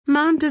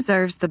Mom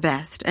deserves the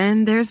best,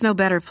 and there's no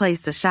better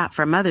place to shop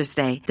for Mother's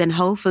Day than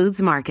Whole Foods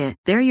Market.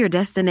 They're your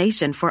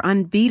destination for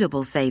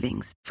unbeatable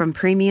savings, from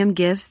premium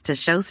gifts to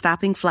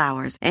show-stopping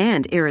flowers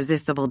and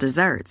irresistible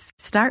desserts.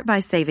 Start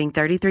by saving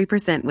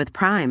 33% with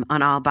Prime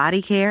on all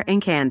body care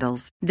and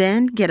candles.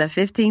 Then get a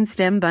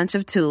 15-stem bunch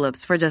of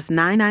tulips for just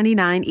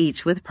 $9.99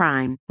 each with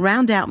Prime.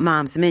 Round out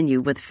Mom's menu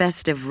with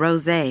festive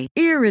rosé,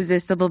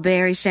 irresistible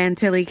berry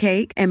chantilly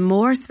cake, and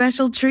more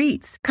special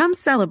treats. Come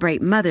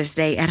celebrate Mother's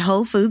Day at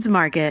Whole Foods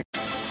Market.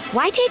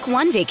 Why take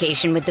one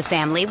vacation with the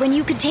family when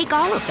you could take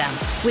all of them?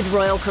 With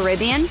Royal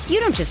Caribbean, you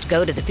don't just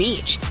go to the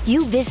beach.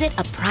 You visit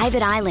a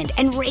private island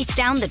and race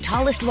down the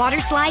tallest water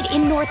slide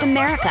in North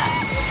America.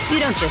 You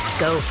don't just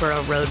go for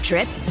a road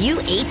trip. You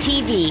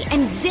ATV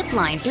and zip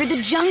line through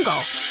the jungle.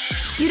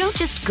 You don't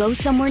just go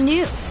somewhere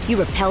new.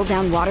 You rappel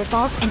down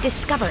waterfalls and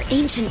discover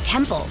ancient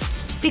temples.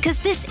 Because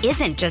this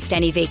isn't just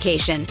any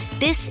vacation.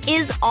 This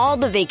is all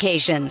the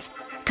vacations.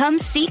 Come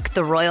seek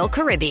the Royal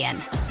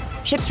Caribbean.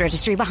 Ships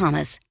Registry,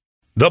 Bahamas.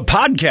 The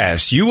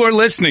podcast you are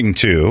listening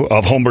to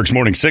of Holmberg's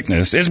Morning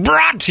Sickness is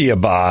brought to you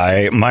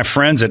by my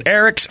friends at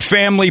Eric's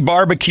Family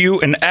Barbecue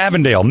in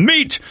Avondale.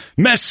 Meet,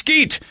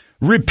 mesquite,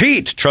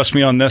 repeat. Trust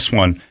me on this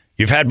one.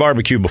 You've had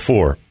barbecue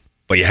before,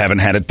 but you haven't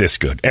had it this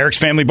good. Eric's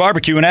Family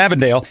Barbecue in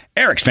Avondale,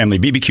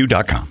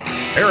 ericsfamilybbq.com.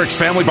 Eric's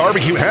Family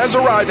Barbecue has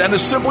arrived and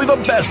is simply the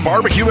best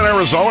barbecue in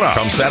Arizona.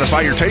 Come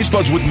satisfy your taste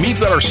buds with meats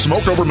that are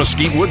smoked over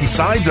mesquite wood and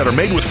sides that are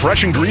made with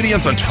fresh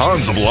ingredients and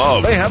tons of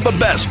love. They have the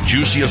best,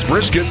 juiciest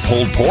brisket,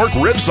 pulled pork,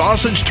 rib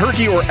sausage,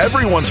 turkey, or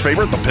everyone's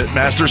favorite, the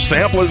Pitmaster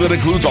sampler that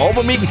includes all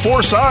the meat and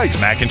 4 sides,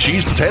 mac and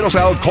cheese, potato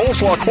salad,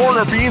 coleslaw, corn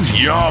or beans,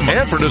 yum.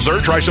 And for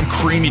dessert, try some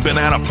creamy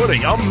banana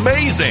pudding,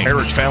 amazing.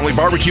 Eric's Family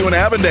Barbecue in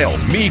Avondale.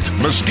 Meat,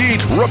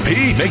 mesquite,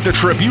 repeat. Make the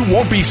trip, you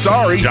won't be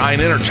sorry.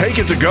 Dine in or take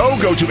it to go.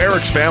 Go to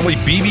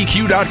ericsfamilybbq.com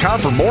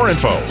for more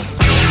info.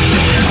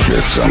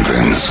 It's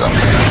something.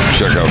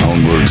 Check out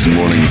Holmberg's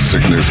Morning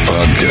Sickness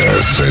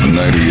Podcast at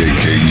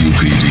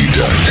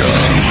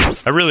 98kupd.com.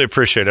 I really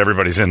appreciate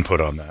everybody's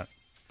input on that.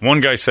 One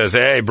guy says,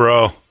 hey,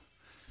 bro,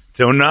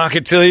 don't knock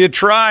it till you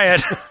try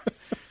it.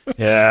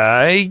 Yeah,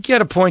 I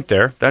get a point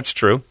there. That's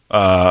true.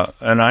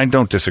 And I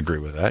don't disagree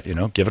with that. You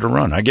know, give it a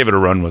run. I gave it a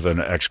run with an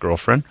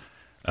ex-girlfriend.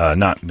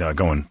 Not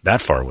going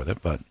that far with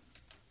it, but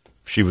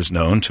she was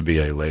known to be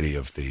a lady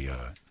of the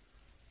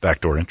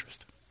backdoor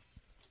interest.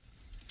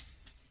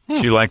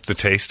 She liked the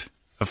taste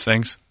of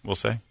things, we'll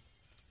say.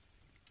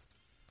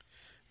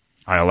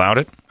 I allowed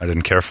it. I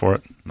didn't care for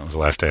it. That was the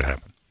last day it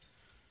happened.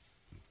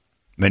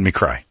 Made me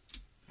cry.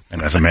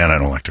 And as a man, I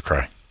don't like to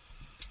cry.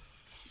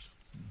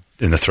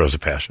 In the throes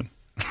of passion.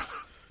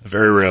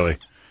 Very rarely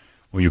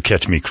will you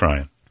catch me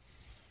crying.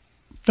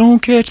 Don't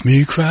catch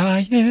me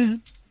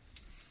crying.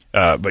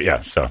 But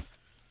yeah, so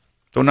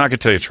don't knock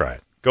it till you try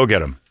it. Go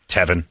get him,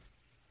 Tevin.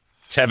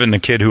 Tevin, the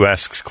kid who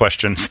asks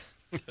questions.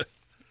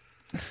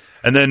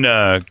 And then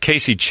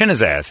Casey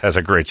Chinazaz has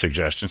a great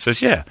suggestion.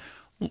 Says, yeah,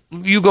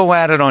 you go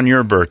at it on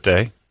your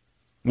birthday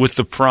with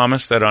the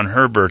promise that on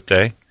her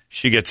birthday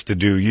she gets to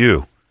do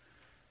you.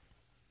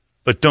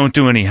 But don't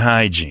do any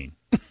hygiene.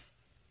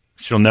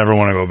 She'll never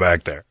want to go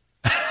back there.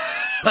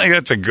 Like,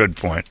 that's a good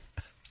point.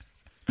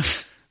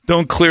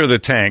 Don't clear the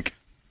tank.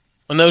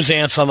 And those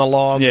ants on the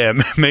log. Yeah,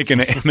 make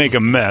a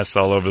mess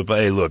all over the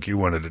place. Hey, look, you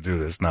wanted to do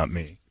this, not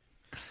me.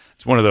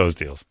 It's one of those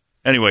deals.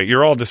 Anyway,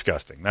 you're all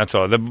disgusting. That's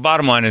all. The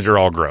bottom line is you're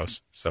all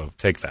gross. So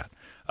take that.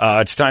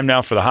 It's time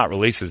now for the hot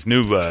releases.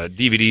 New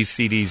DVDs,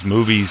 CDs,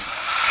 movies,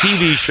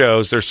 TV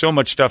shows. There's so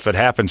much stuff that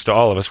happens to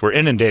all of us. We're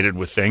inundated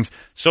with things.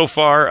 So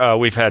far,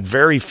 we've had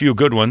very few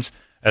good ones.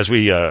 As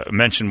we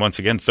mentioned once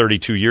again,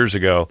 32 years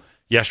ago,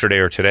 yesterday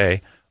or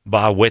today,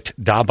 Ba Wit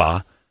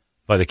Daba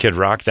by the Kid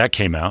Rock. That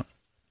came out.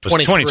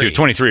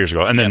 23 years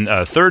ago. And then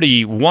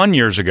 31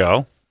 years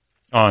ago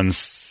on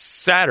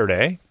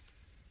Saturday,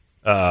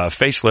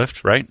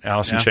 Facelift, right?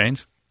 Alice in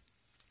Chains.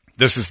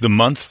 This is the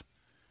month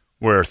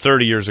where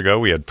 30 years ago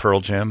we had Pearl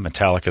Jam,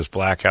 Metallica's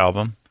Black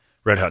Album,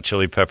 Red Hot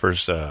Chili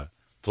Peppers'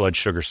 Blood,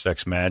 Sugar,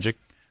 Sex, Magic,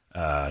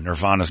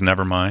 Nirvana's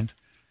Nevermind,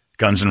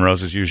 Guns N'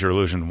 Roses' Use Your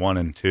Illusion 1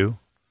 and 2.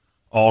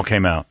 All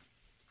came out.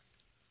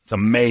 It's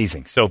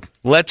amazing. So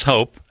let's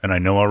hope, and I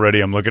know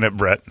already I'm looking at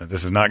Brett, that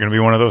this is not going to be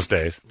one of those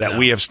days, that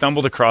we have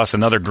stumbled across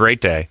another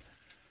great day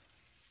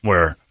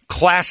where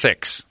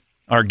classics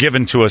are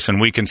given to us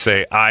and we can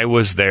say, I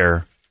was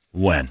there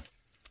when.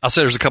 I'll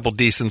say there's a couple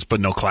decents,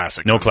 but no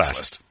classics. No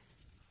classics.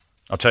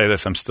 I'll tell you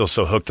this, I'm still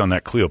so hooked on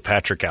that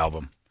Cleopatra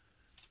album.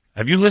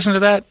 Have you listened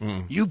to that?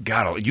 You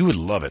would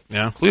love it.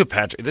 Yeah.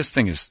 Cleopatra, this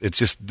thing is,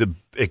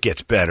 it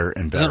gets better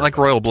and better. Isn't it like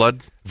Royal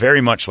Blood?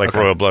 Very much like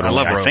Royal Blood. I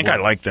love Royal I think Blood.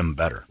 I like them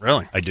better.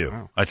 Really? I do.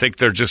 Wow. I think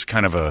they're just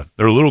kind of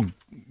they're a little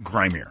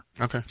grimier.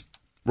 Okay.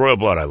 Royal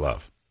Blood I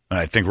love. And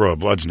I think Royal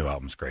Blood's new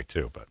album's great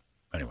too, but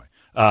anyway.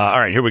 All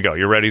right, here we go.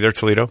 You ready there,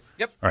 Toledo?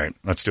 Yep. All right,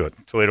 let's do it.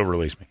 Toledo,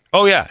 release me.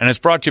 Oh, yeah, and it's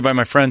brought to you by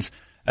my friends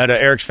at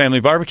Eric's Family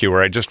Barbecue,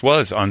 where I just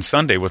was on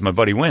Sunday with my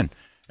buddy Wynn.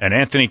 And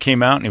Anthony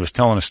came out and he was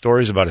telling us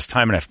stories about his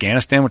time in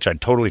Afghanistan, which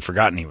I'd totally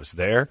forgotten he was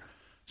there.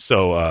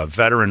 So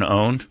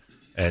veteran-owned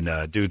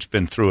And dude's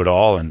been through it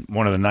all, and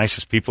one of the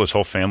nicest people. His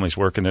whole family's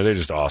working there. They're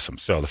just awesome.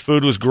 So the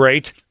food was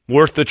great.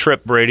 Worth the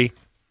trip, Brady.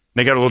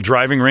 They got a little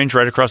driving range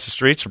right across the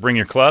street, so bring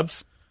your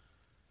clubs.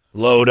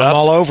 Load up. I'm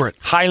all over it.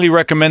 Highly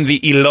recommend the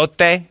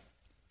elote.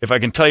 If I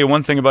can tell you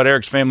one thing about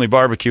Eric's Family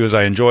Barbecue is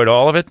I enjoyed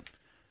all of it.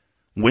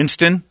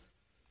 Winston,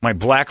 my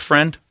black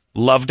friend,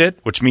 loved it,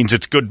 which means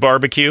it's good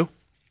barbecue.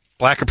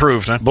 Black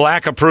approved, huh?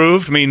 Black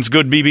approved means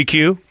good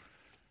BBQ.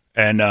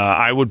 And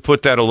I would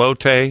put that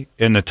elote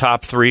in the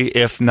top 3,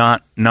 if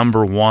not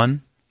number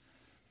 1,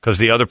 because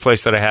the other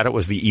place that I had it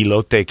was the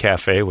Elote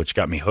Cafe, which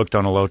got me hooked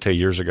on elote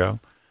years ago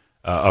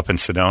up in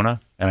Sedona.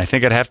 And I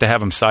think I'd have to have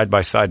them side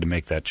by side to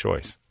make that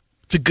choice.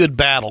 It's a good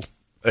battle.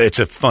 It's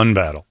a fun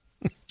battle.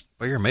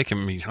 Well, you're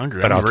making me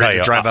hungry. But I'll tell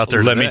you, drive out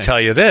there let today. me tell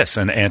you this,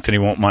 and Anthony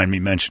won't mind me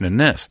mentioning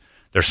this.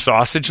 Their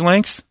sausage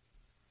links,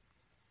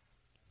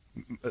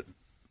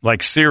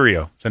 like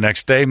Syrio. The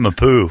next day, my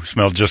poo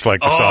smelled just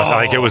like the sausage.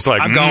 Like it was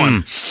like, I'm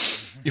going.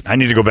 I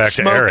need to go back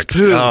to Smoked Eric's.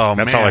 poo. Oh,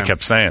 That's man. all I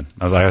kept saying.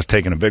 I was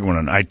taking a big one,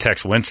 and I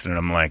text Winston, and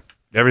I'm like,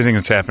 everything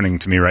that's happening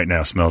to me right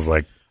now smells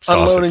like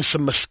sausage. Unloading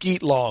some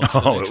mesquite logs.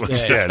 The Oh, next it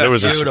was, day. yeah, there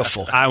was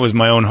Beautiful. I was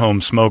my own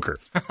home smoker.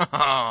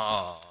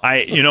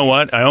 You know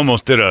what? I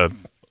almost did a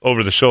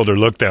over-the-shoulder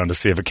look down to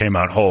see if it came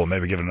out whole.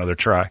 Maybe give it another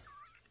try.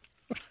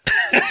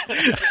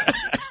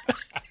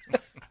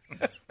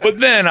 But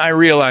then I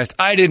realized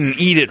I didn't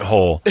eat it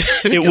whole.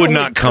 It would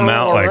not come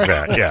out like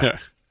that. Yeah.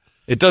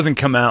 It doesn't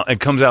come out. It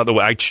comes out the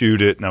way I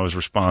chewed it, and I was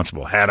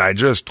responsible. Had I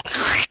just,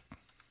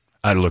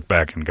 I'd look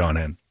back and gone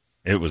in.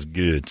 It was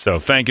good. So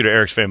thank you to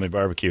Eric's Family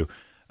Barbecue.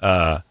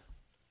 What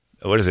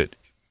is it?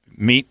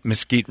 Meat,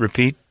 mesquite,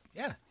 repeat?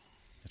 Yeah.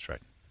 That's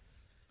right.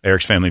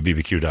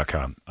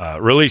 Eric'sFamilyBBQ.com.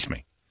 Release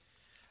me.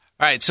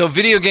 All right, so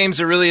video games,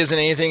 there really isn't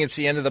anything. It's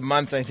the end of the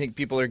month. I think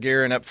people are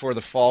gearing up for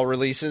the fall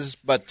releases.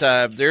 But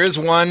there is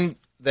one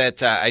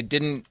that I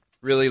didn't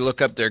really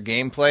look up their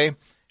gameplay.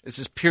 This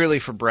is purely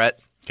for Brett.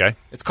 Okay.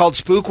 It's called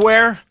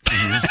Spookware.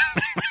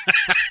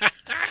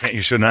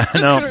 You should not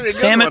know.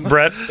 Damn it,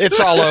 Brett. It's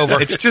all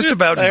over. It's just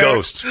about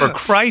ghosts, for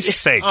Christ's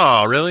sake.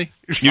 Oh, really?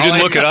 You didn't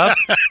look it up?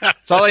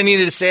 That's all I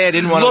needed to say. I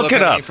didn't want to Look look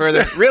it up up. any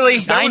further. Really?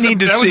 I need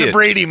to see it. That was a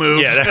Brady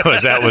move. Yeah,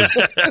 that was.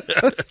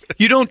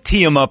 You don't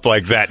tee him up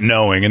like that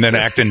knowing and then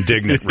act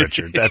indignant,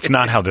 Richard. That's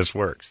not how this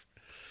works.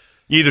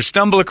 You either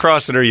stumble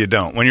across it or you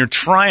don't. When you're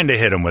trying to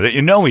hit him with it,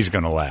 you know he's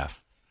going to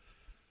laugh.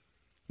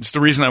 It's the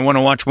reason I want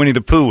to watch Winnie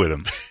the Pooh with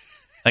him.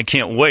 I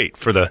can't wait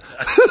for the,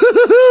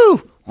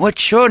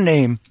 what's your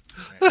name?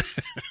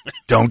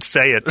 Don't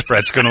say it.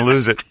 Brett's going to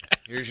lose it.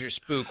 Here's your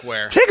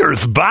Spookware.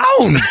 Tigger's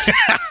bounds.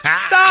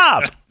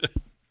 Stop.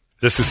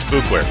 This is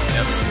Spookware.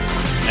 Yep.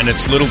 And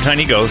it's little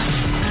tiny ghosts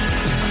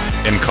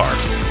in cars.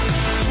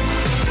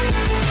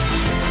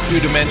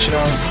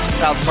 2-dimensional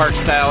South Park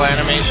style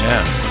animation.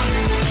 Yeah.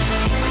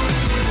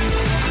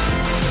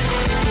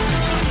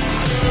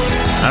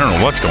 I don't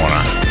know what's going on.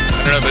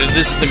 I don't know, but if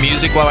this is the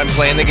music while I'm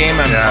playing the game,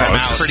 I'm out.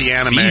 it's pretty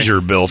anime.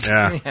 Seizure built.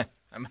 Yeah.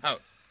 I'm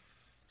out.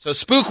 So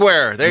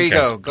Spookware, there you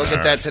go. Go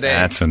get that today.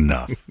 That's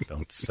enough.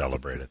 Don't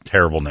celebrate it.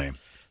 Terrible name.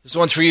 This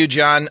one's for you,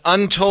 John.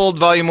 Untold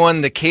Volume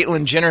 1, the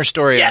Caitlyn Jenner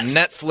story on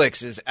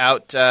Netflix is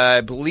out,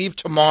 I believe,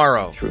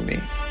 tomorrow. Through me.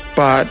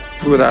 But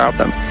without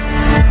them,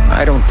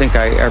 I don't think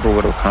I ever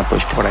would have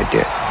accomplished what I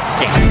did.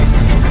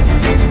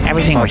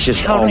 Everything I was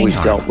just totally always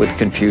normal. dealt with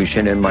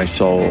confusion in my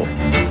soul.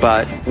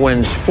 But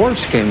when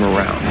sports came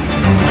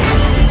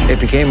around, it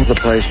became the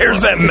place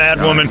Here's where that mad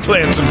woman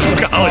playing some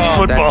college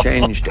football. That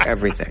changed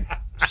everything.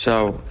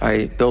 So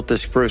I built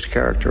this Bruce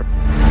character.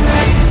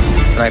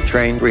 I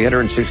trained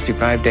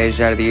 365 days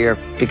out of the year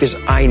because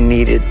I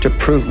needed to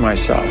prove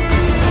myself.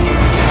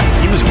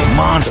 He was a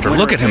monster.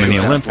 Look at him in the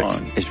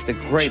Olympics. Is the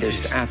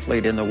greatest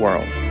athlete in the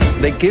world.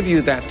 They give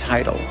you that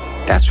title.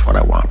 That's what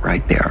I want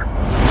right there.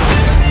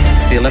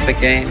 The Olympic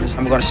Games,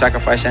 I'm going to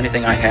sacrifice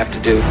anything I have to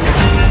do.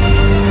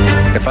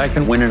 If I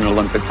can win an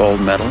Olympic gold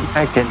medal,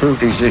 I can prove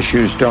these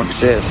issues don't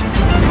exist.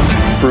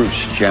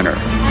 Bruce Jenner,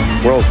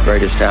 world's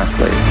greatest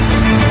athlete.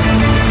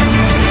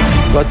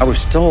 But I was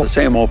still the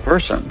same old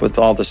person with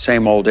all the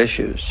same old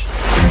issues.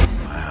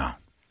 Wow.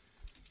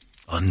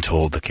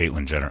 Untold, the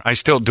Caitlyn Jenner.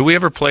 Do we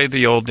ever play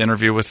the old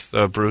interview with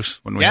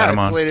Bruce when we had him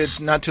I on? played it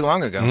not too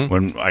long ago.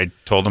 When I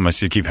told him, I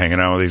said, you keep hanging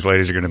out with these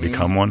ladies, you're going to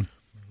become one?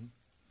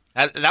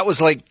 That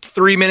was like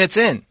 3 minutes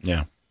in.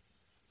 Yeah.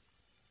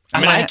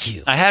 I like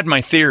you. I had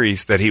my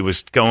theories that he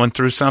was going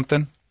through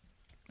something.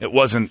 It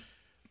wasn't,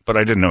 but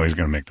I didn't know he was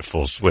going to make the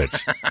full switch.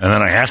 And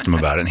then I asked him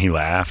about it, and he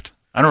laughed.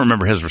 I don't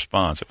remember his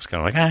response. It was kind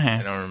of like,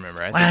 I don't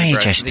remember. I Well, think, you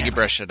just he never-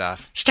 brushed it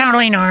off. It's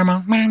totally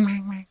normal.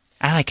 I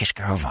like his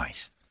girl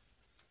voice.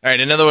 All right,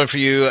 another one for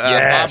you.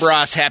 Yes. Bob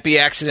Ross, Happy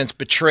Accidents,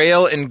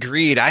 Betrayal and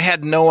Greed. I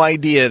had no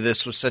idea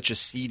this was such a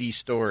seedy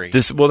story.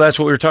 that's what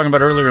we were talking about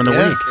earlier in the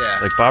Yeah. week. Yeah.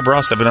 Like, Bob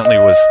Ross evidently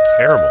was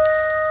terrible.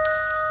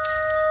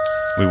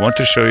 We want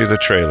to show you the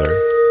trailer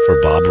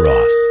for Bob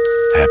Ross,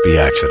 Happy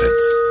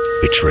Accidents,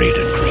 Betrayed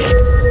and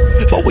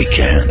Greed. But we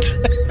can't.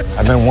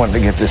 I've been wanting to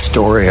get this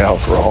story out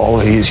for all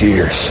these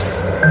years.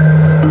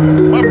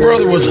 My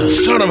brother was a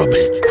son of a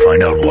bitch.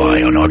 Find out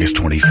why on August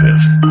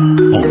 25th.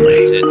 Only.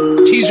 That's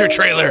it. Teaser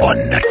trailer. On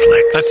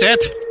Netflix. That's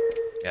it?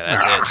 Yeah,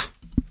 that's it.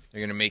 They're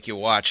going to make you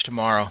watch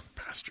tomorrow.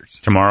 Bastards.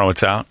 Tomorrow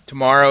it's out?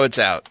 Tomorrow it's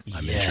out.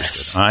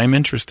 I'm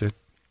interested.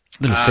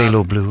 Little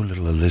phthalo blue,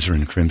 little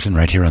alizarin crimson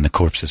right here on the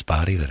corpse's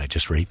body that I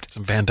just raped.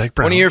 Some Van Dyke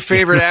Brown. One of your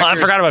favorite actors.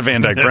 I forgot about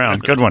Van Dyke Brown.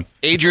 Good one.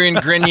 Adrian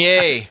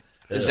Grenier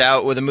is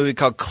out with a movie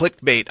called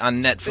Clickbait on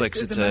Netflix.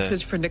 This is a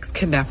message for Nick's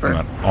kidnapper.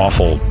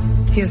 Awful.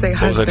 He is a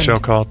What was husband. that show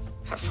called?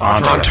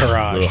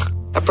 Entourage. Ugh.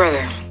 A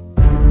brother.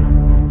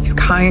 He's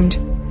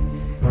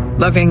kind,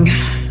 loving,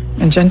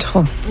 and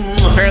gentle.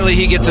 Apparently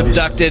he gets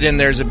abducted and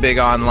there's a big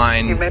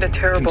online You made a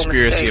terrible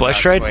conspiracy. mistake. about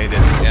Flesh trade? the way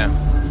that-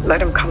 yeah.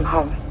 Let him come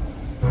home.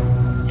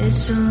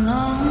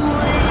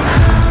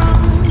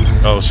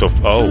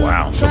 Oh,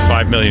 wow. So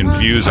 5 million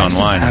views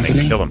online and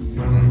they kill him.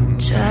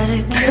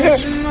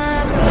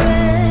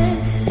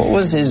 What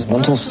was his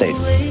mental state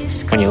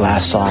when you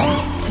last saw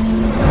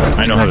him?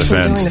 I know how this What are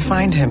you doing ends. to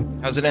find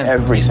him? How's it end?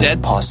 Everything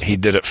Dead? possible. He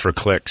did it for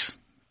clicks.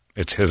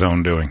 It's his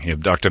own doing. He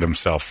abducted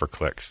himself for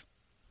clicks.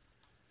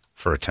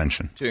 For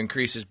attention. To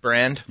increase his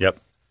brand. Yep.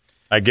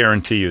 I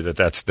guarantee you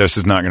this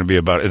is not going to be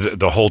about it.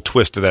 The whole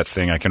twist of that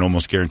thing, I can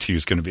almost guarantee you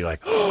is going to be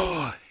like,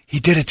 oh, he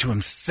did it to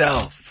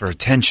himself for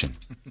attention.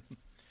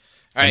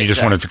 All right, and he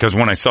just wanted, because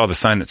when I saw the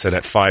sign that said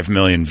at 5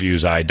 million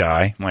views, I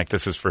die, I'm like,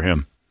 this is for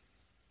him.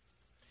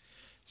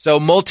 So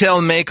Motel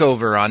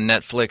Makeover on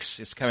Netflix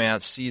is coming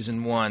out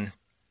season 1.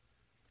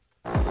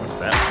 What's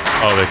that?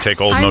 Oh, they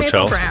take old I'm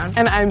motels. Mabel Brown.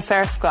 And I'm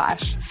Sarah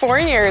Squash. 4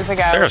 years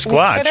ago, Sarah we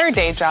Squash? quit our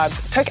day jobs,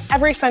 took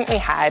every cent we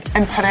had,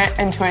 and put it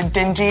into a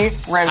dingy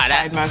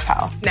roadside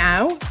motel.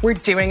 Now, we're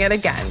doing it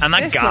again. Oh,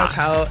 my this God.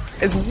 motel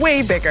is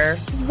way bigger,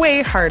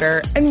 way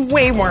harder, and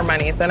way more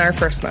money than our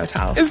first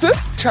motel. Is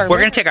this charming? We're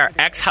going to take our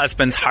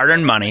ex-husband's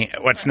hard-earned money,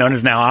 what's known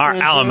as now our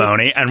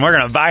alimony, and we're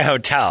going to buy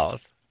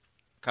hotels.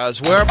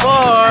 Because we're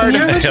bored. You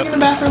ever taken a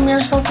bathroom mirror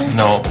or something?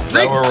 No. Is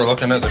that where we're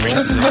looking at? The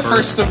This is the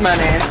first of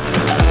many.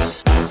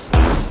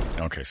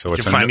 Okay, so You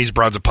it's can find these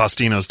broads of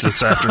Pastinos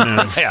this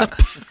afternoon. Yeah.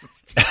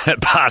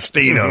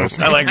 Pastinos.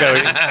 I like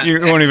that. You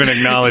won't even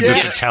acknowledge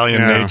its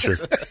Italian nature.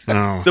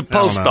 No. The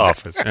post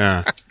office.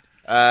 Yeah.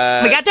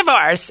 We got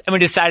divorced, and we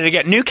decided to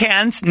get new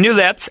cans, new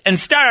lips, and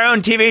start our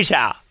own TV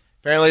show.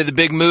 Apparently the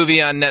big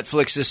movie on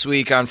Netflix this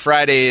week on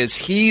Friday is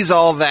He's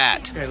All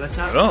That. Okay, let's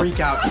not freak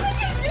out.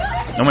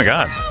 Oh, my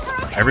God.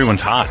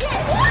 Everyone's hot.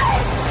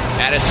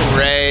 Addison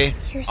Rae,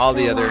 all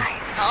the other.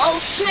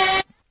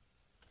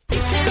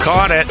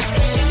 Caught it.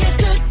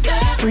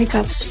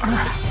 Breakups are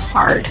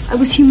hard. I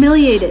was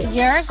humiliated.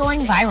 You're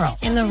going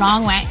viral in the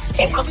wrong way.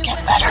 It will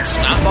get better.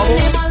 Snot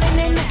bubbles?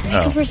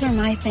 Makeovers are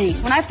my thing.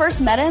 When I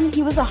first met him,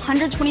 he was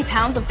 120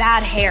 pounds of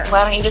bad hair.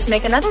 Why don't you just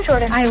make another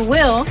Jordan? I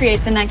will create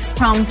the next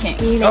prom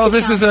king. Oh,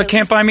 this is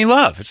Can't Buy Me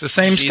Love. It's the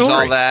same She's story.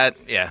 All That.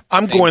 Yeah.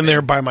 I'm going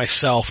there by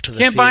myself to the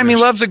Can't Buy Me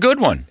theaters. Love's a good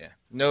one.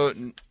 No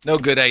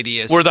good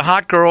ideas. Where the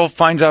hot girl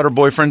finds out her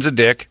boyfriend's a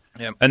dick,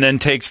 and then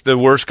takes the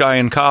worst guy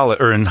in college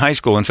or in high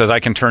school and says, "I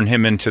can turn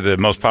him into the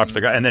most popular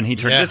guy." And then he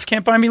turns. Yeah. It's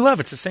Can't Buy Me Love.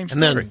 It's the same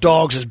And story. then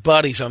dogs as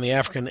buddies on the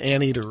African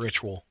anteater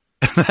ritual.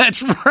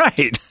 That's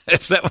right.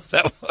 Is that what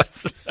that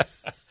was?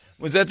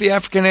 Was that the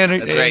African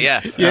anteater? That's right, yeah.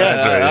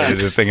 That's right. He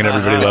did the thing and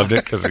everybody loved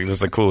it because he was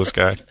the coolest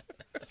guy.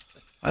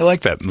 I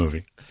like that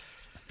movie.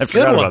 I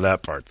forgot about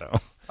that part though.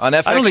 On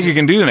FX, I don't think you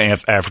can do an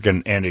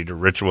African anteater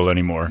ritual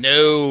anymore.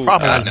 No,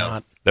 Probably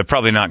not. They're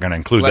probably not going to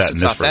include Unless that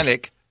in it's this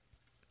authentic. version.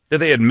 Did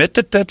they admit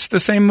that that's the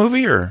same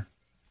movie, or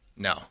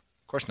No,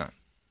 of course not.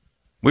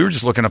 we were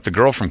just looking up the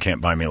girl from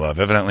Can't Buy Me Love?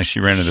 Evidently, she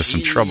ran into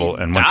some trouble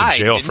and went to died,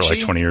 jail didn't for like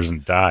she? 20 years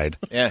and died.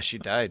 Yeah, she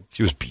died.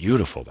 She was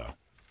beautiful, though.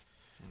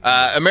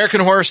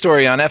 American Horror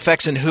Story on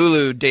FX and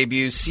Hulu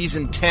debuts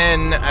season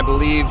 10, I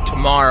believe,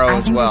 tomorrow I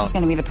as think well. this is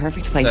going to be the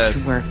perfect place It's a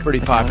to work. pretty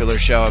without popular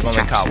show. I've only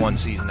caught distraction. one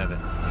season of it.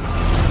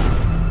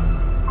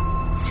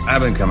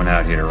 I've been coming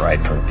out here to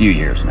write for a few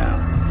years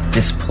now.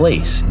 This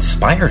place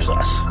inspires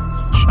us.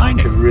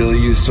 Shining. Could really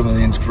use some of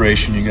the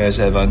inspiration you guys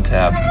have on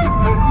tap.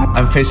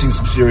 I'm facing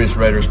some serious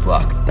writer's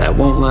block. That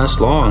won't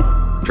last long.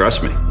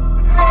 Trust me.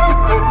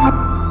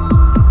 Wow.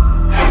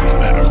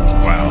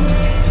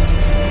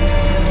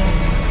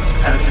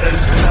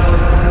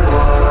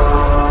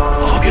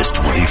 August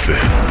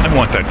 25th. I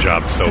want that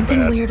job so Something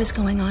bad. weird is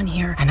going on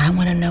here, and I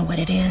want to know what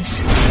it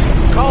is.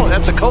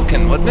 That's a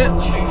Culkin, wasn't it?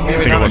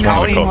 Maybe think not it was one of the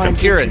Macaulay?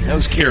 Culkins. Kieran. That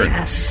was Kieran.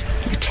 Yes,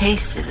 you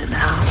tasted it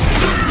now.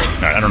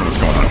 I don't know what's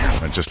going on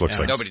here. It just looks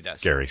like Nobody does.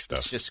 scary stuff.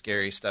 It's just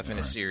scary stuff in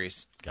a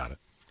series. Got it.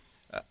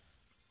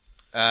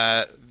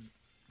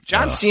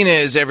 John Cena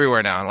is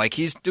everywhere now. Like,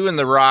 he's doing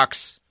the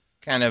Rock's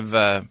kind of...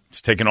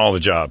 He's taking all the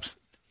jobs.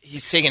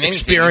 He's taking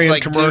anything. Experian He's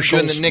like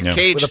commercials doing the Nick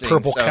Cage with a thing,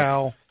 purple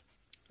so.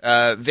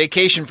 cow.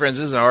 Vacation Friends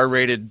is an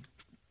R-rated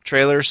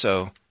trailer,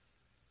 so...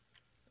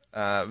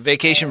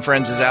 Vacation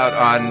Friends is out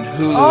on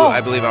Hulu,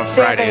 I believe, on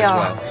Friday as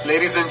well.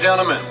 Ladies and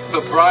gentlemen,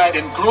 the bride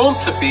and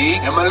groom-to-be,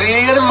 Emily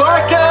and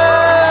Marcus!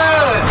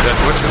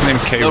 What's his name?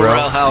 Lil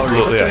Rel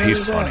Howery. Yeah,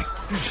 he's funny.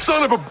 You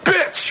son of a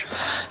bitch!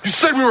 You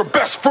said we were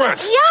best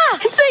friends! Yeah,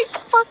 it's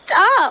like fucked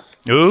up.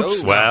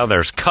 Oops. Well,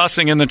 there's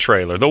cussing in the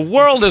trailer. The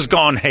world has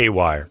gone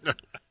haywire.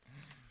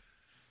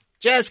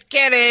 Just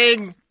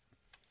kidding.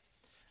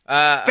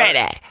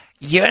 Freddie,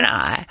 you and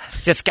I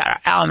just got our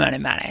alimony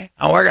money,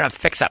 and we're going to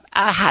fix up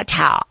a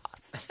hotel.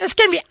 It's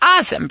going to be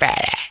awesome,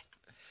 Freddie.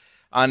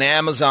 On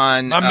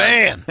Amazon, My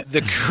man. The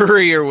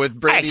Courier with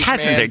Brady's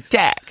Cousins man, are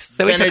dicks,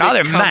 so we took all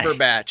their money.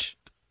 Cumberbatch.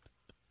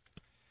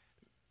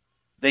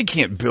 They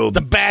can't build.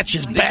 The batch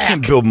is They back.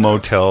 can't build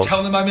motels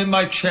Tell them I'm in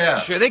my chair.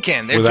 Sure they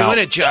can. They're without,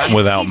 doing it, John.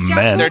 without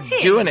men. They're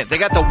doing it. They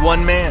got the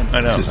one man.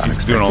 I know.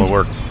 He's doing all the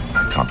work.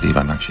 I can't believe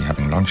I'm actually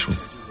having lunch with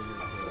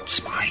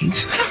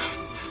spies.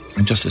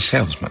 I'm just a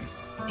salesman.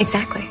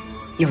 Exactly.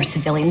 You're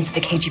civilians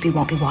the KGB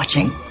won't be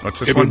watching. What's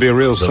this It one? would be a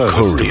real The service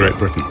to Courier. Great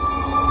Britain.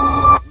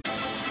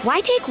 Why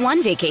take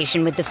one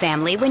vacation with the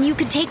family when you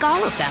could take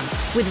all of them?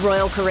 With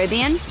Royal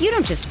Caribbean, you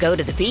don't just go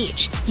to the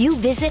beach. You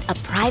visit a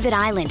private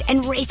island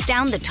and race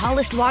down the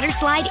tallest water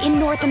slide in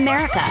North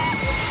America.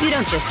 You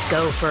don't just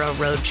go for a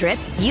road trip.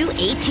 You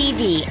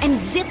ATV and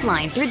zip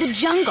line through the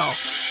jungle.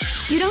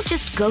 You don't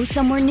just go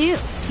somewhere new.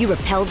 You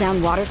rappel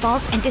down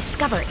waterfalls and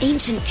discover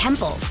ancient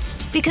temples.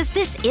 Because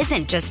this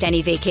isn't just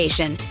any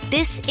vacation.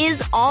 This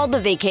is all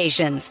the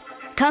vacations.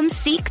 Come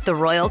seek the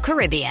Royal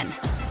Caribbean.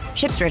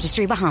 Ships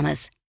Registry,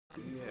 Bahamas.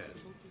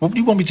 What do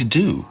you want me to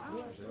do?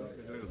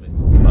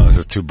 Oh, this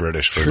is too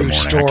British for True the morning.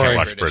 story. I can't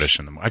watch British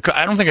in the morning.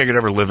 I don't think I could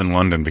ever live in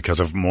London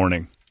because of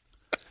morning.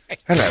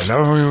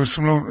 Hello.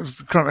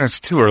 It's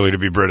too early to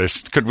be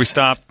British. Could we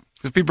stop?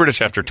 Just be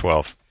British after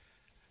 12.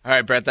 All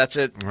right, Brett, that's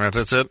it. All right,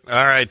 that's it.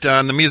 All right,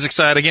 on the music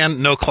side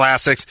again, no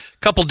classics.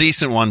 Couple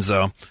decent ones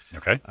though.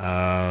 Okay.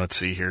 Let's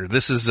see here.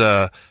 This is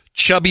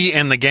Chubby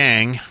and the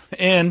Gang,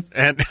 and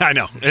I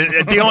know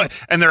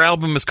and their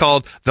album is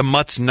called The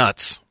Mutts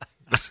Nuts.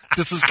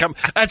 This is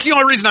that's the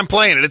only reason I'm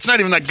playing it. It's not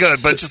even that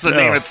good, but it's just the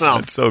name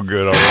itself. It's so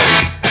good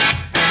already.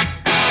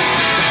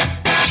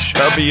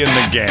 Chubby and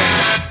the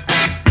Gang.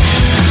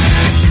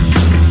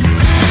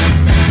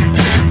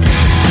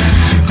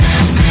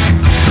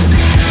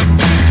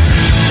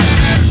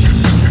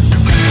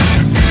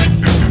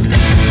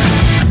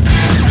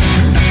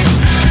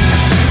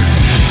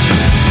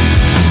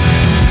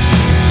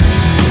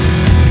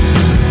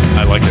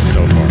 I like it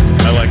so far.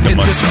 I like the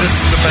Mutts Nuts. This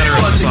is the better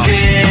of the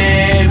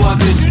songs. What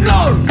did you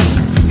know?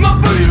 My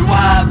pretty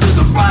wild to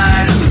the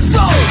right of the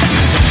soul.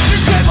 You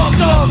came up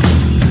top,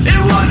 it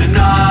wasn't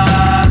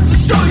enough to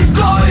show you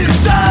going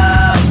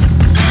down.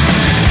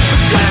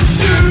 Dance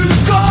to the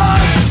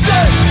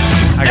conscience.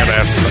 I gotta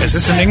ask, is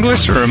this in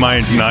English or am I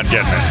not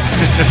getting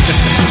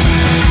it?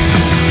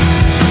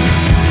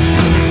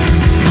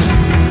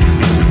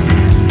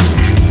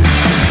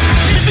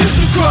 You did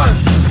some crime,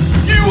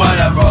 you went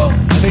that wrong.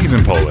 I think he's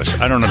in Polish.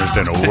 I don't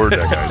understand a word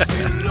that guy's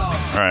saying.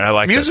 All right, I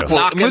like Musically,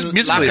 that.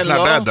 musically it's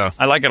not bad though.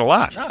 I like it a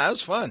lot. Oh, that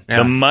was fun.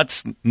 The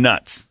Mutts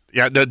Nuts.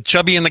 Yeah, the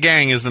Chubby and the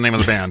Gang is the name of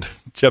the band.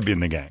 Chubby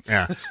and the Gang.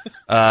 Yeah.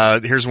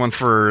 Here's one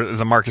for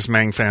the Marcus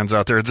Mang fans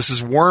out there. This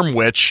is Worm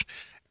Witch,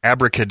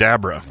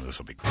 Abracadabra. Oh, this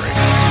will be great.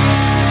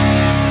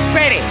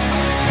 Brady,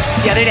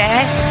 the other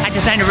day, I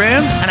designed a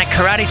room and I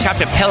karate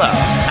chopped a pillow.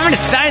 I'm a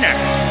designer.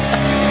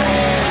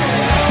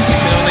 You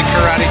can only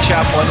karate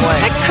chop one way.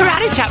 I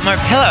karate chop more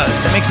pillows.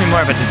 That makes me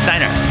more of a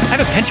designer. I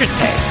have a Pinterest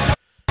page.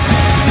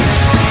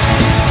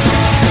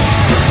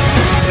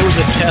 It was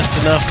a test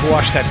enough to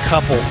watch that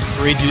couple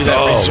redo that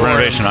resort.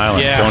 Renovation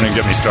Island. Yeah. Don't even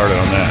get me started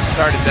on that.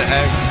 Started the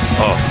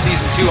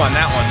season 2 on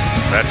that one.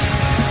 That's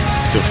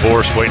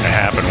divorce waiting to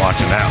happen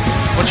watching that.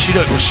 What's she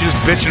doing? Was she just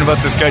bitching about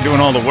this guy doing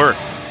all the work?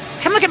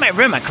 Come look at my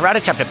room. I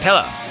karate chopped a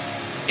pillow.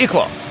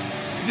 Equal.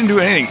 You didn't do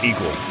anything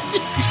equal.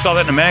 You saw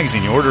that in a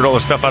magazine. You ordered all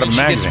the stuff out of a She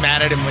gets magazine.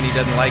 mad at him when he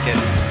doesn't like it.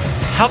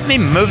 Help me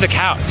move the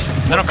couch.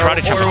 Then I'll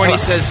karate chop a Or when pillow. he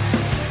says,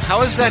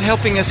 how is that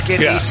helping us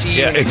get AC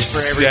Yeah, units for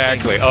everything?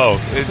 exactly. Oh,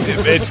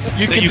 it's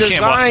You can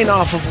design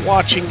off of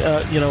watching,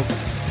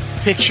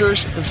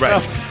 pictures and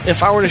stuff. Right.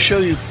 If I were to show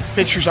you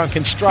pictures on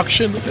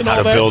construction and How all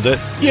to that, build it.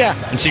 Yeah.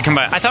 And she'd come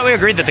by. I thought we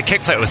agreed that the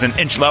kick plate was an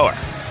inch lower.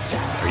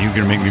 Are you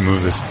going to make me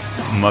move this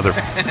mother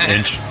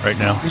inch right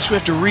now? Which we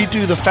have to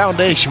redo the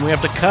foundation. We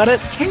have to cut it.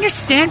 Can you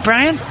understand,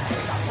 Brian?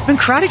 I've been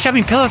karate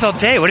chopping pillows all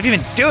day. What have you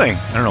been doing?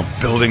 I don't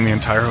know, building the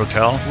entire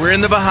hotel? We're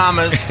in the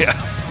Bahamas. Yeah.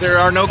 There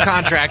are no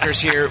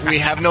contractors here. We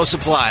have no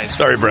supplies.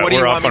 Sorry, Brett. What do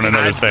you We're want off me on to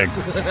another do?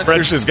 thing.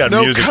 Brett's just got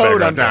No music code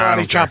background. on I don't karate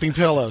care. chopping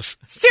pillows.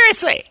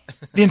 Seriously.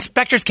 The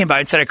inspectors came by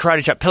and said I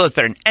karate chop pillows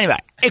better than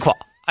anybody. Equal.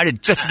 I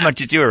did just as much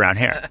as you around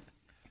here.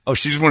 Oh,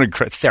 she just wanted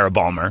credit. Sarah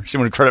Balmer. She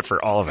wanted credit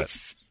for all of it.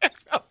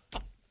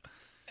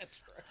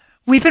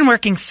 We've been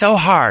working so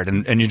hard.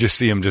 And you just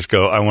see him just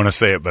go, I want to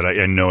say it, but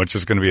I know it's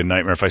just going to be a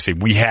nightmare if I say,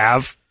 we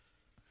have.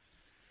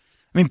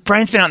 I mean,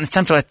 Brian's been out in the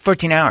sun for like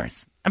 14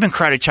 hours. I've been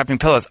karate chopping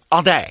pillows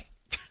all day.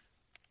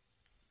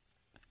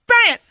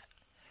 Brian,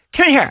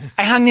 come here.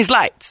 I hung these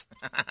lights.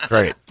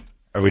 Great.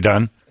 Are we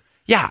done?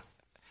 Yeah.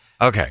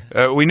 Okay.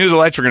 We knew the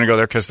lights were going to go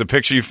there because the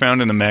picture you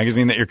found in the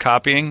magazine that you're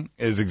copying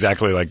is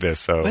exactly like this.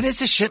 So When is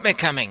the shipment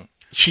coming?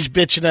 She's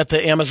bitching at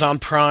the Amazon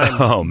Prime.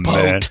 Oh,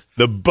 boat. man.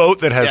 The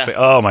boat that has the...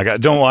 Oh, my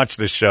God. Don't watch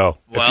this show.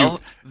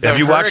 Well, have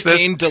you watched this?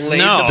 No, don't do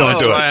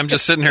that's it. why I'm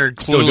just sitting here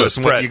clueless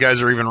on what you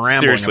guys are even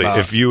rambling Seriously, about.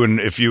 if you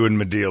and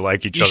Medea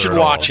like each other, should at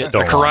all, watch it. The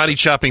don't karate watch it.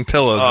 chopping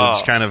pillows,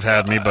 which kind of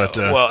had me, but...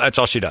 well, that's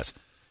all she does.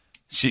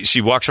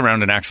 She walks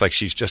around and acts like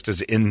she's just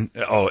as in...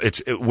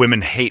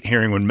 women hate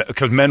hearing when...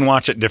 Because men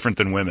watch it different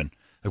than women.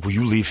 Like, will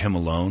you leave him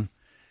alone?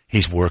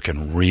 He's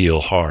working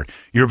real hard.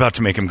 You're about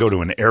to make him go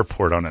to an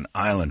airport on an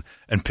island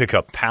and pick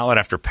up pallet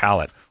after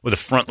pallet with a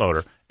front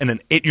loader. And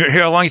then you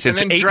hear how long he said?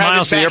 It's 8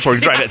 miles to the airport.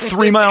 You drive at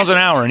 3 miles an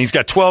hour, and he's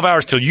got 12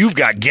 hours till you've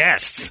got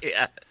guests.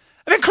 Yeah.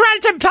 I've been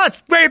karate chopping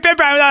pellets. Where you been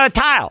without a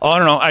tile? Oh, I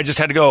don't know. I just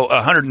had to go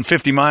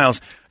 150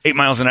 miles, 8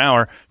 miles an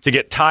hour to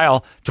get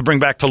tile to bring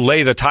back to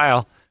lay the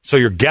tile. So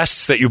your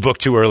guests that you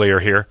booked to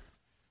earlier here,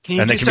 Can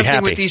you and do they can be something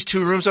happy. with these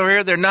 2 rooms over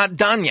here? They're not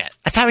done yet.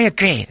 I thought we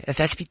agreed. It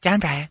has to be done,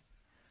 Brian.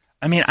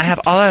 I mean, I have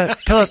all the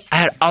pillows. I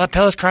had all the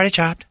pillows karate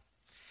chopped.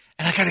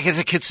 And I got to get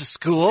the kids to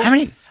school. How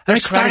many? They're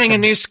starting a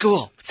new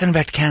school. Send them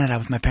back to Canada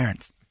with my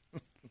parents.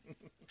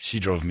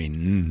 She drove me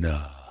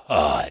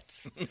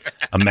nuts.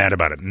 I'm mad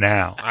about it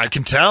now. I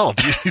can tell.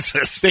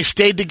 Jesus. They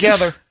stayed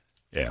together.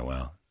 Yeah,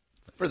 well.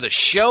 For the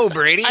show,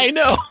 Brady. I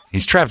know.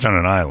 He's trapped on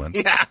an island.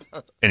 Yeah.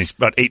 And he's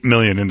about $8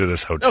 million into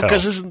this hotel. No,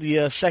 because isn't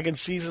the second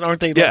season? Aren't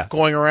they like, Yeah.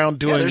 going around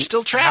doing they're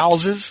still trapped.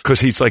 houses? Because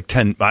he's like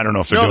 10. I don't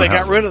know if they're No, doing they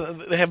got houses. rid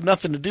of. They have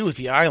nothing to do with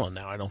the island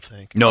now. I don't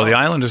think. No, the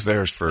island is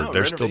theirs for. No,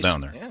 they're still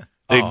renovation. down there.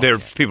 Yeah. They're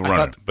people I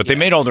running thought- it. But they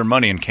made all their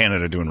money in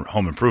Canada doing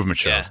home improvement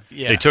shows.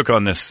 Yeah. They took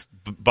on this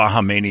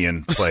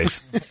Bahamanian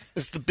place.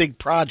 It's the big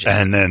project.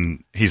 And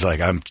then he's like,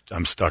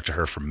 I'm stuck to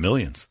her for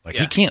millions. Like,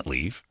 he can't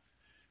leave.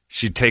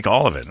 She'd take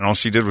all of it. And all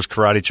she did was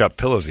karate chop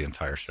pillows the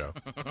entire show.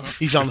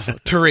 He's on the phone.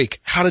 Tariq,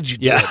 how did you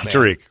do Yeah, it, man?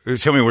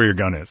 Tariq, tell me where your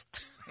gun is.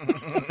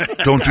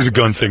 Don't do the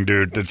gun thing,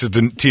 dude. The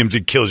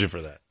TMZ kills you for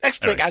that.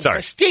 Next Anyway, week, I'm sorry.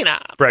 Christina.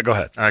 Brett, go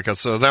ahead. Okay,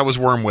 so that was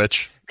Worm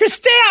Witch.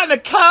 Christina on the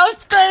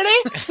coast, Brady.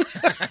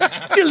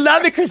 You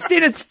love the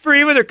Christina's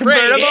free with her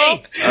convertible.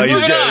 Brady, Oh, he's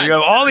moving dead. on. You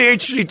know, all the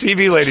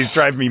HGTV ladies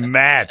drive me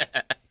mad.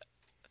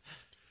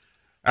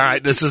 All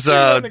right, this is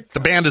the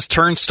band is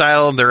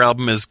Turnstile, and their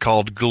album is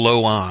called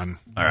Glow On.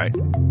 All right.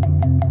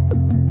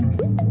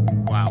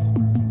 Wow.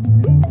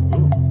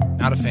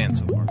 Not a fan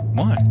so far.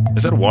 What?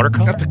 Is that a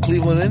watercolor? Got the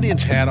Cleveland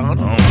Indians hat on.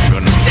 Oh, my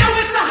goodness. Now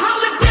it's a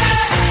holiday.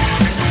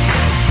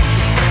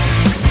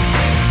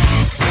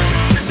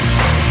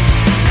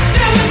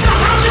 Now it's a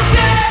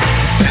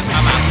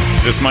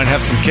holiday. This might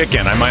have some kick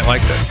in. I might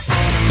like this.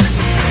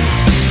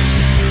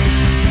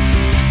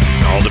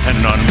 All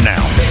depending on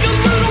now. Take a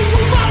little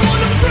move, I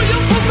wanna free you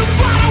from the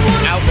fight. I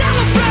wanna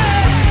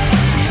celebrate.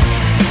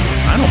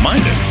 I don't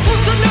mind it.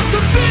 Close enough to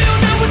feel,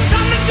 now it's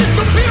time to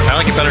disappear. I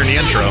like it better in the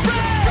intro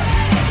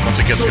once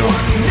it gets going.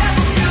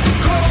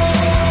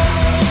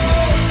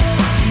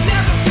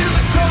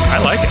 I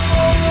like it.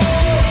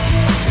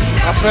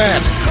 Not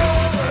bad.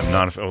 I'm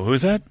not. Who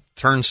is that?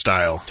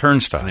 Turnstile.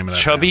 Turnstile. Name of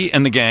that Chubby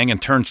and the Gang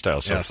and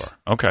Turnstile so Yes. far.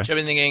 Okay. Chubby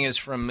and the Gang is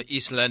from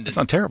East London. It's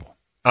not terrible.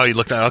 Oh, you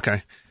looked at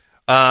okay.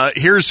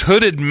 Here's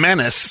Hooded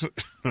Menace.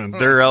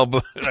 Their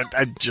album.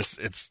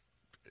 It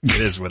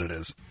is what it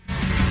is.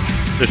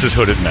 This is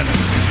Hooded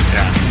Menace.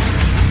 Yeah.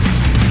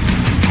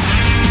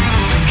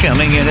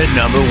 Coming in at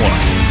number 1,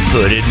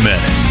 Hooded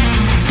Menace.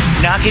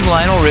 Knocking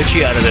Lionel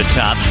Richie out of the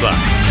top spot.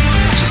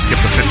 Let's just skip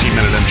the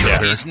 15-minute intro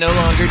here. He's no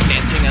longer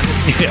dancing on the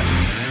scene. Yeah.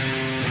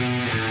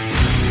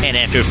 And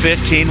after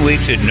 15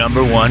 weeks at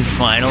number 1,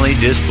 finally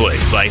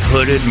displaced by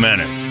Hooded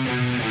Menace.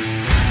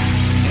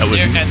 That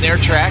was And their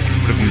track.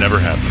 would have never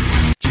happened.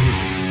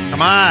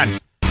 Come on.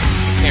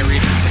 Can't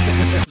read it.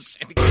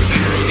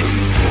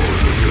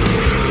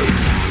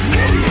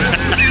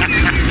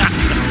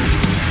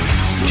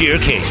 Dear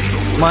Casey,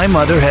 my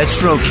mother has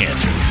throat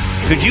cancer.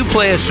 Could you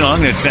play a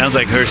song that sounds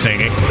like her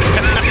singing?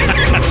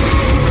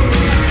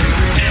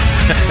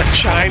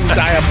 Chime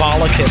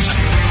Diabolicus.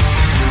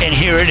 And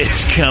here it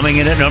is, coming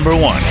in at number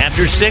 1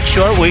 after 6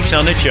 short weeks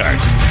on the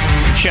charts.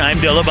 Chime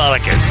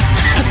Diabolicus.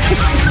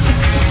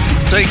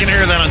 So you can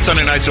hear that on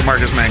Sunday nights with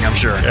Marcus Mang, I'm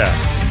sure. Yeah.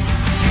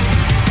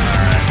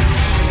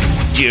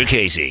 Dear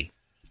Casey,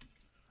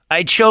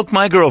 I choked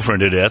my girlfriend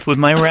to death with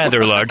my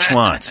rather large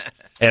swans.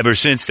 Ever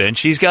since then,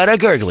 she's got a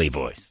gurgly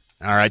voice.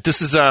 All right,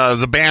 this is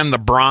the band The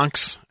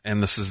Bronx,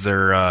 and this is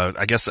their,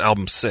 I guess,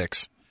 album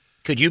 6.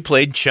 Could you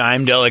play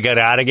Chime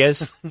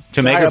Diabolicus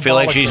to make her feel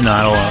like she's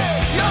not alone?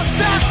 Your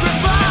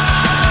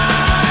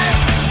sacrifice.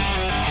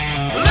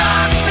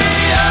 Lock me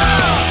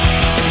up.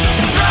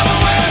 Throw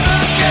away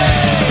the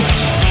cage.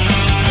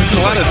 There's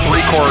a lot of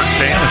three-chord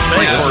bands.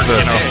 This is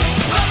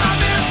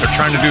they're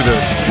trying to do the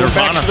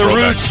Nirvana back to the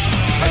throwback. roots.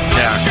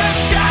 Yeah.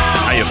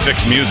 How you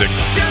fix music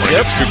when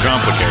it's too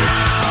complicated.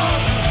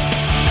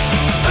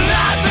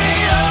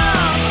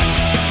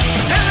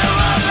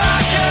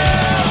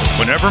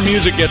 Whenever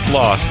music gets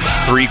lost,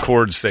 3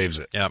 chords saves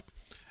it. Yep.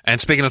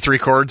 And speaking of 3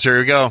 chords, here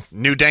you go.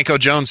 New Danko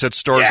Jones hits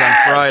stores on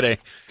Friday.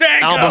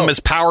 Danko! Album is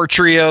Power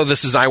Trio.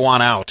 This is I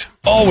Want Out.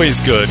 Always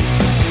good,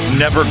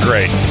 never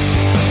great.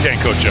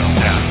 Danko Jones.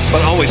 Yeah,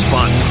 but always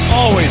fun.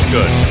 Always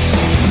good.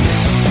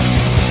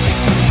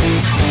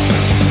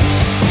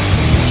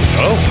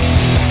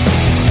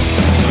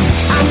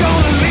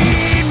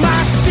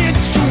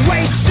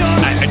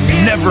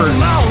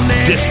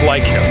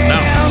 dislike him. No.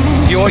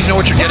 You always know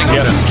what you're getting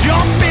with him.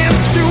 Jump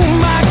into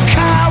my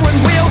car and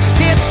we'll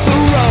hit the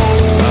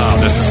road. Oh,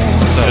 this is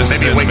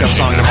maybe a in the wake-up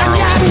machine. song tomorrow.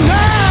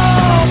 No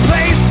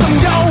place I'm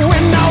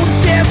going, no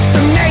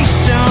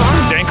destination.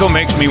 Danko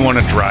makes me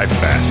want to drive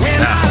fast. When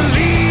I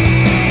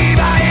leave,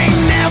 I ain't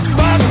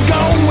never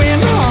going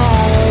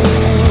home.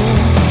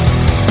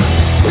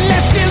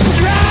 Let's just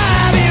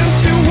drive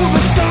into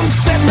the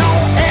sunset, no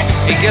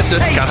He gets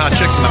it. Got hot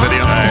chicks in the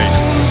video.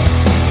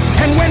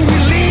 And when we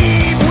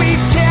leave, we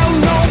tell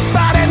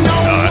nobody, no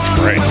Oh, that's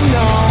great.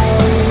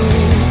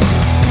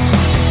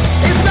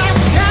 It's about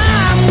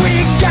time we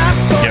got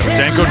the Yeah, but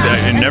Danko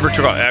never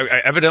took off.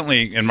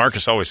 Evidently, and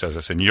Marcus always says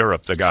this, in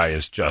Europe, the guy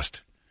is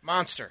just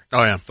monster.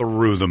 Oh, yeah.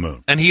 Through the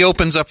moon. And he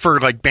opens up for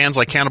like bands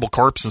like Cannibal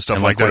Corpse and stuff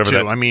And like that, whatever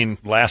too. that I mean,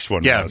 last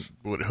one was.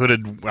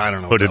 Hooded, I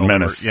don't know. Hooded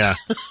Menace. Yeah.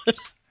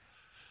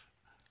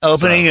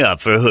 Opening up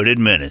for Hooded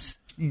Menace,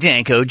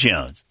 Danko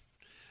Jones.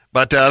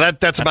 But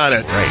that's about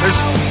it.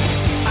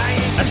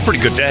 That's a pretty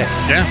good day.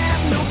 Yeah.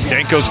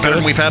 Danko's better good.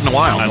 than we've had in a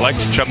while. I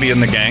liked Chubby and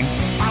the Gang,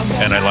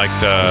 and I liked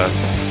the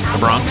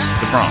Bronx.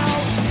 The Bronx.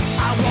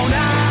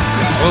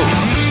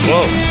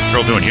 Whoa.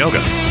 Girl doing yoga.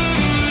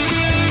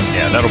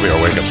 Yeah, that'll be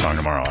our wake-up song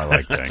tomorrow. I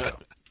like Danko.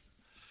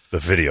 The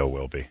video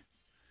will be.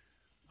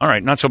 All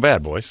right, not so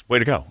bad, boys. Way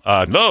to go.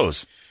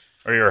 Those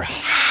are your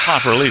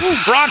hot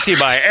releases. Brought to you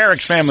by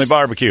Eric's Family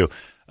Barbecue.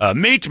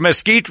 Meet,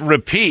 mesquite,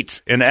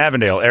 repeat in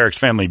Avondale. Eric's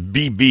Family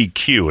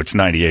BBQ. It's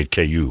 98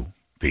 KU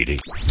PD.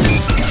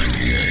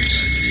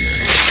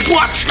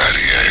 What?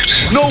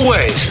 98. No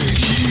way.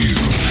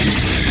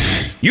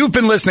 You've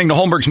been listening to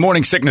Holmberg's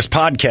Morning Sickness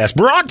Podcast,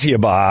 brought to you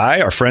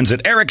by our friends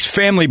at Eric's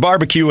Family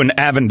Barbecue in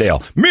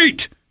Avondale.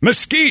 Meet,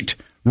 mesquite,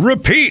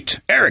 repeat.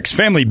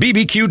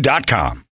 Eric'sFamilyBBQ.com.